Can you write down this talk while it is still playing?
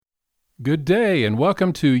Good day, and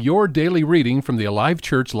welcome to your daily reading from the Alive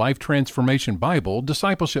Church Life Transformation Bible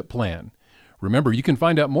Discipleship Plan. Remember, you can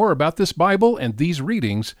find out more about this Bible and these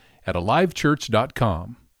readings at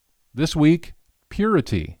alivechurch.com. This week,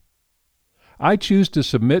 purity. I choose to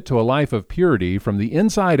submit to a life of purity from the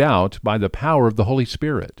inside out by the power of the Holy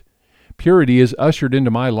Spirit. Purity is ushered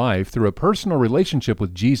into my life through a personal relationship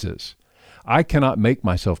with Jesus. I cannot make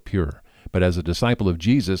myself pure, but as a disciple of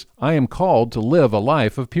Jesus, I am called to live a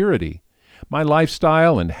life of purity. My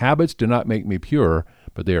lifestyle and habits do not make me pure,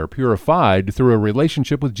 but they are purified through a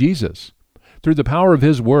relationship with Jesus. Through the power of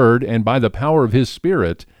His Word and by the power of His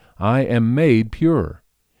Spirit, I am made pure.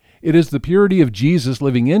 It is the purity of Jesus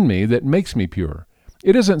living in me that makes me pure.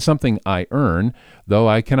 It isn't something I earn. Though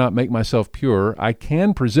I cannot make myself pure, I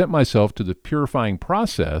can present myself to the purifying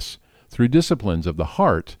process through disciplines of the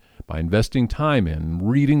heart by investing time in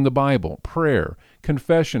reading the Bible, prayer,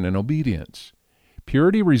 confession, and obedience.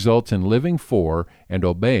 Purity results in living for and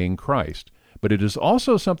obeying Christ, but it is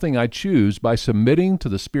also something I choose by submitting to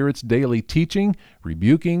the Spirit's daily teaching,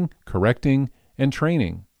 rebuking, correcting, and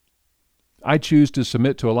training. I choose to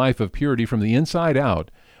submit to a life of purity from the inside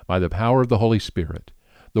out by the power of the Holy Spirit.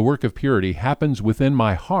 The work of purity happens within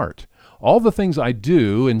my heart. All the things I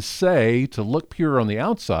do and say to look pure on the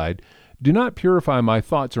outside do not purify my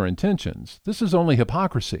thoughts or intentions. This is only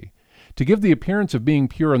hypocrisy. To give the appearance of being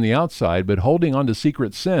pure on the outside but holding on to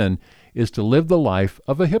secret sin is to live the life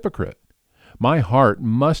of a hypocrite. My heart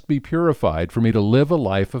must be purified for me to live a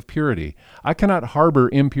life of purity. I cannot harbor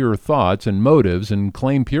impure thoughts and motives and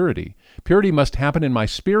claim purity. Purity must happen in my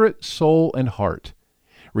spirit, soul, and heart.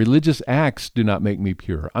 Religious acts do not make me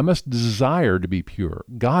pure. I must desire to be pure,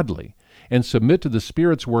 godly, and submit to the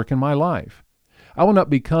Spirit's work in my life. I will not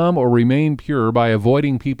become or remain pure by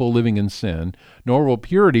avoiding people living in sin, nor will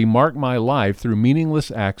purity mark my life through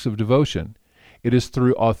meaningless acts of devotion. It is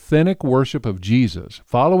through authentic worship of Jesus,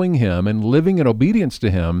 following Him and living in obedience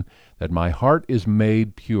to Him, that my heart is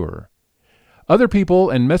made pure. Other people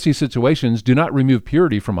and messy situations do not remove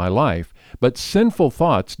purity from my life, but sinful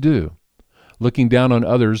thoughts do. Looking down on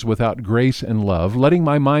others without grace and love, letting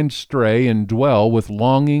my mind stray and dwell with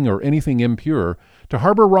longing or anything impure, to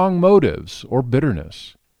harbor wrong motives or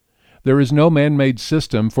bitterness. There is no man-made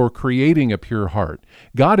system for creating a pure heart.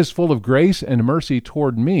 God is full of grace and mercy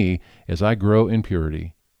toward me as I grow in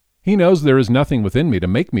purity. He knows there is nothing within me to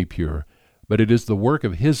make me pure, but it is the work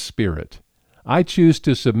of His Spirit. I choose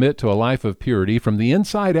to submit to a life of purity from the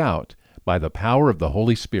inside out by the power of the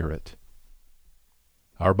Holy Spirit.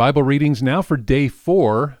 Our Bible readings now for Day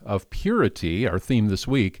 4 of Purity, our theme this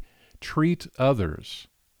week, Treat Others.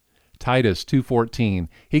 Titus 2:14,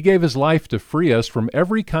 He gave His life to free us from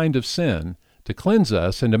every kind of sin, to cleanse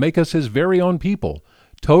us, and to make us His very own people,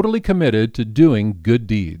 totally committed to doing good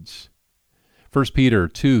deeds. 1 Peter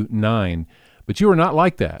 2:9, But you are not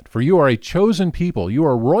like that, for you are a chosen people, you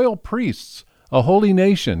are royal priests, a holy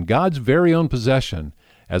nation, God's very own possession.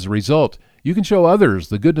 As a result, you can show others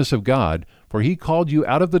the goodness of God, for He called you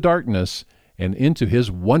out of the darkness and into His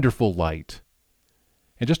wonderful light.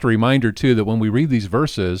 And just a reminder, too, that when we read these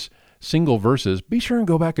verses, single verses, be sure and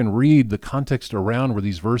go back and read the context around where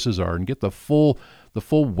these verses are and get the full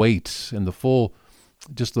weight and the full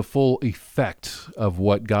effect of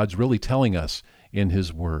what God's really telling us in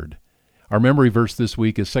His Word. Our memory verse this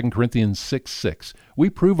week is 2 Corinthians 6:6. We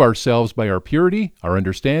prove ourselves by our purity, our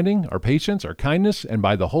understanding, our patience, our kindness, and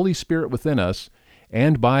by the Holy Spirit within us,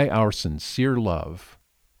 and by our sincere love.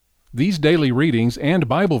 These daily readings and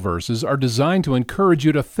Bible verses are designed to encourage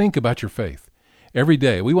you to think about your faith. Every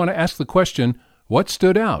day, we want to ask the question, what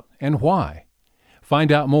stood out and why? Find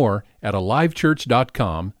out more at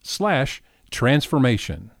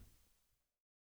alivechurch.com/transformation.